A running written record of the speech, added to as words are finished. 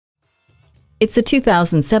It's a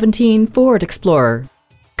 2017 Ford Explorer.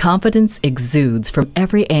 Confidence exudes from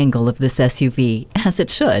every angle of this SUV, as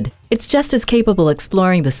it should. It's just as capable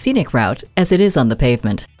exploring the scenic route as it is on the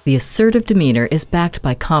pavement. The assertive demeanor is backed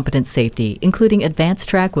by competent safety, including advanced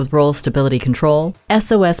track with roll stability control,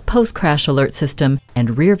 SOS post-crash alert system,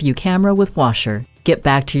 and rear-view camera with washer. Get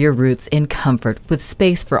back to your roots in comfort with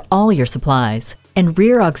space for all your supplies, and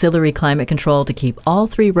rear auxiliary climate control to keep all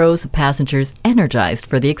 3 rows of passengers energized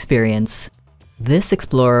for the experience. This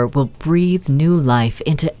Explorer will breathe new life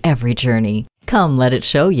into every journey. Come let it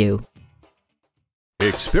show you.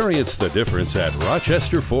 Experience the difference at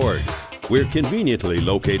Rochester Ford. We're conveniently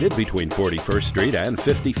located between 41st Street and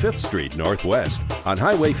 55th Street Northwest on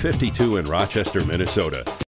Highway 52 in Rochester, Minnesota.